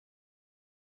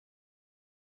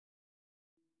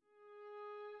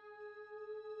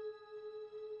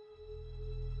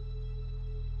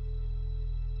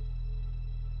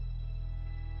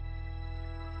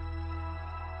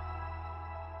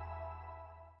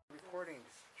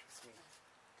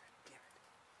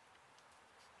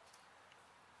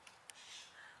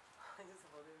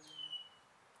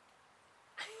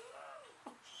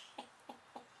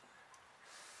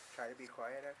to be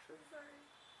quiet, actually. Sorry.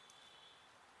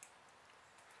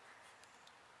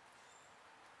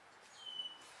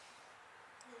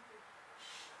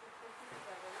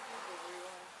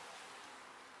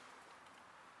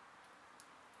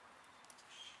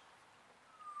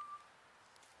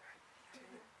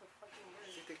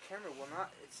 See, the camera will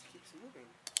not, it keeps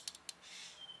moving.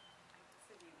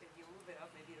 So if you move it up,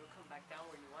 maybe it'll come back down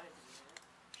where you want it to be.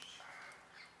 Right?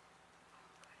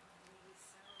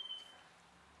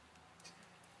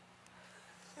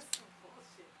 That's some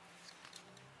bullshit.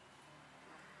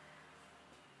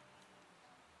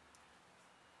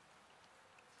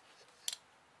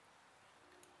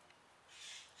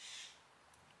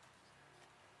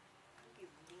 You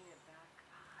lean it back.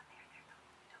 Ah, there, don't.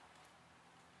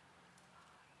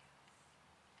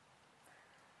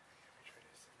 Let me try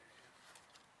this in there.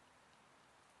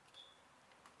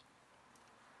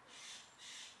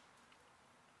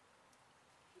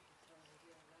 You can tell me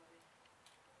here about it.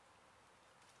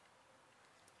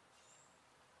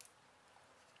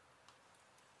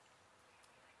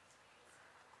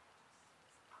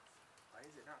 Why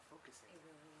is it not focusing? It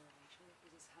really will eventually.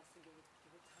 It just has to give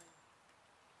it time.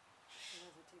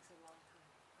 Otherwise it takes a long time.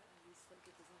 But at least like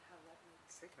it doesn't have that like.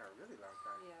 It's taking a really long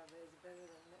time. Yeah, but it's better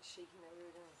than that shaking that we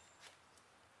were doing.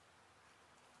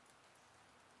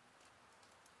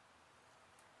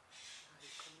 Oh,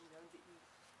 he's coming down to eat.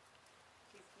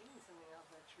 He's eating something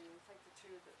off that tree. It's like the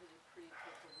tree with the really pretty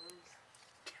purple rooms.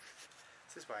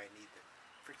 This is why I need the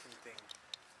freaking thing.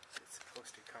 It's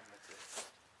supposed to come with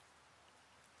this.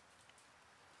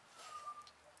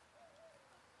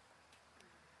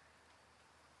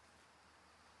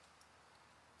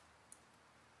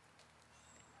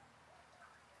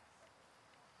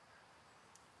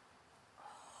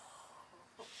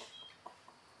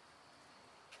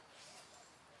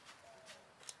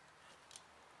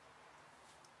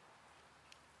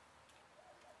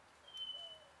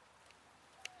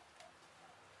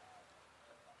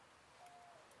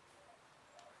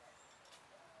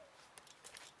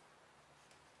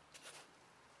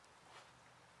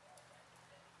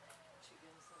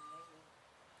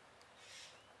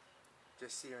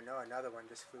 Just so you know, another one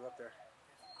just flew up there.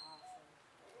 That's awesome.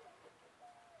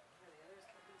 Yeah, the others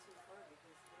can't be too far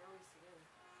because they're always together.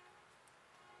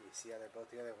 You see how they're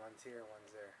both the other one's here, one's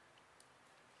there.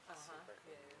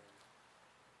 Yeah.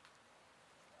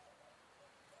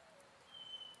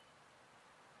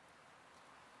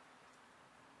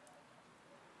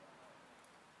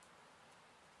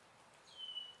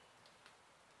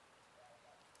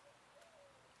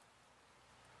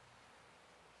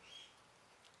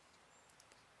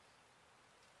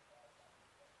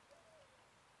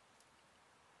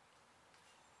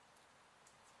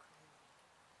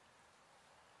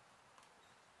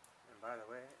 By the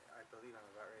way, I believe I'm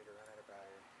about ready to run out of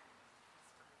battery.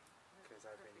 Because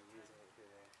I've been using it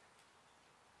today.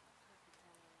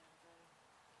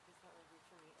 It's not like you're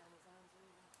from the Amazons or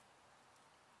anything.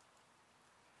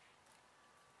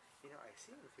 You know, I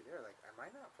see them through there. Like, am I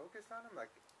not focused on them?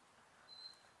 Like,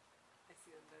 I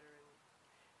see them better in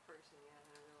person, yeah,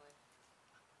 than in real life.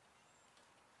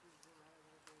 Zoom out a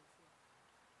little bit and see.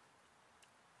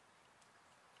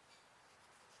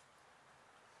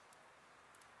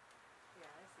 Yeah,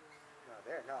 I see them. no,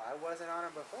 there. No, I wasn't on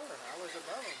them before. I was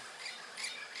above them.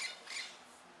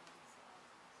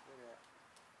 Look at that.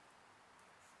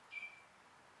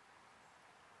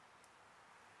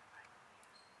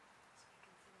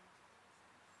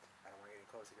 I don't want to get any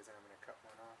closer because then I'm going to cut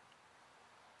one off.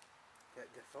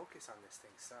 The focus on this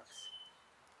thing sucks.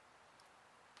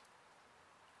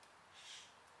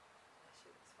 That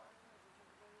shit is fine.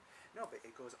 No, but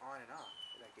it goes on and off.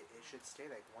 Like, it should stay,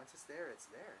 like, once it's there, it's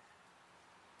there.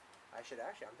 I should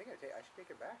actually, I'm thinking I should take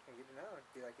it back and get another one.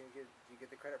 Be like, you get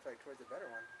the credit for, like, towards the better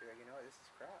one. Be like, you know what, this is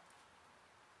crap.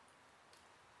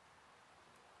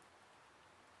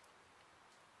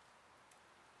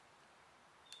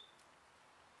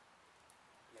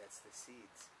 Yeah, it's the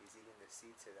seeds. He's eating the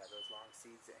seeds of that, those long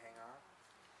seeds that hang off.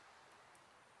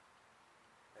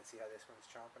 And see how this one's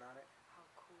chomping on it? How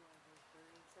cool are those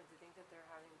birds? And to think that they're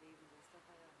having babies and stuff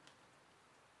like that.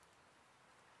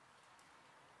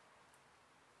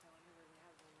 I wonder where they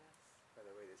have their nests. By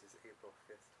the way, this is April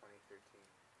 5th, 2013.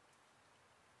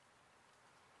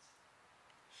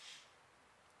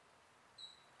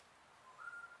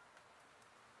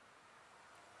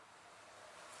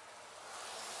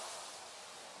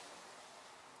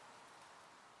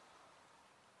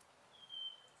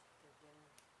 Their dinner.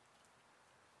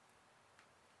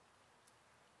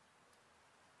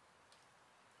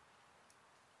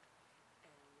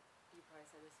 And you probably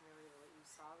said this to me already, but you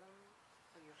saw them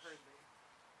or you heard them?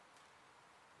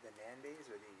 The Nandays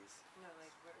or these? No, like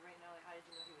right now, like how did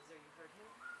you know he was there? You heard him?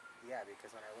 Yeah,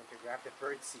 because when I went to grab the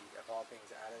bird seat of all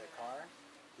things out of the Yeah. car,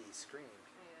 he screamed.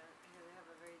 Yeah, they have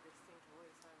a very distinct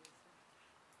voice, obviously.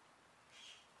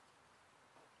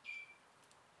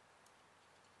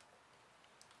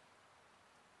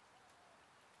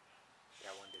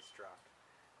 Yeah, one just dropped.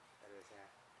 That is, yeah.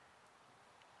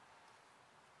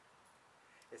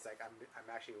 It's like I'm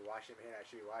actually watching him here. I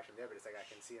should be watching him there, but it's like I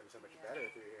can see him so much Yeah. better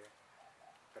through here.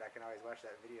 But I can always watch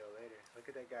that video later. Look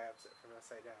at that guy from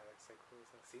upside down. It looks so cool.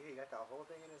 So, see, he got the whole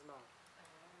thing in his mouth. I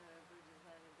don't know what Blue just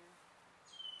landed there.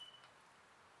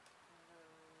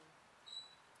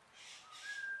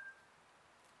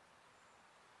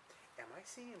 Am I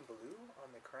seeing blue on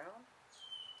the crown?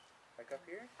 Like up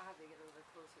here? I'll have to get a little bit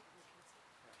closer so you can see.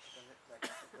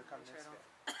 Look on Make sure this I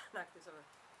guy. don't knock this over.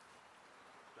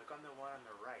 Look on the one on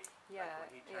the right. Yeah,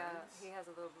 like when he turns. he has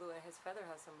a little blue, and his feather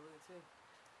has some blue too.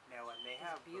 Now when they It's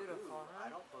have beautiful, blue, huh? I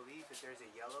don't believe that there's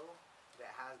a yellow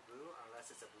that has blue unless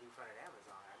it's a blue fronted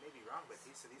Amazon. I may be wrong, but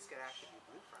these could actually be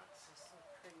blue fronts. They're so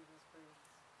pretty, these birds.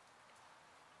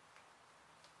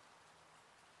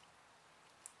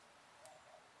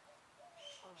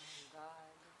 Oh my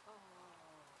god. Oh,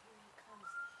 here he comes.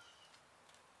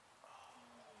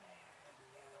 Oh man, look at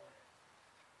the other one.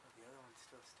 Oh, the other one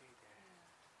still stayed there.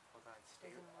 Yeah. Hold on,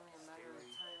 stay. Doesn't only a matter of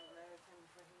time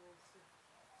before he moves to.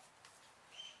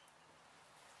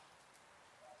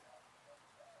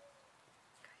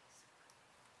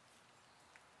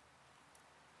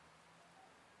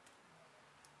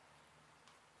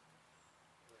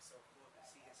 It was so cool to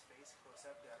see his face close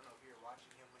up. I don't know if you were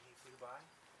watching him when he flew by.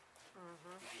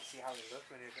 Mm-hmm. Did you see how he looked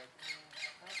when he got?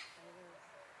 Oh, there it is.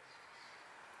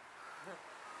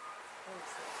 Oh,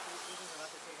 so he's about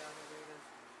to take out. There it is.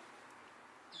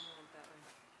 I went that way.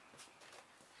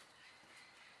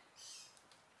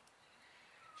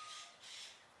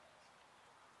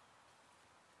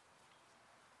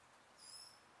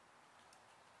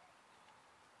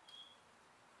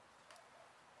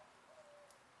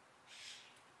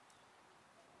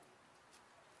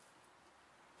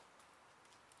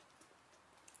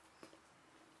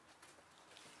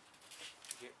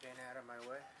 Get Ben out of my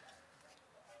way.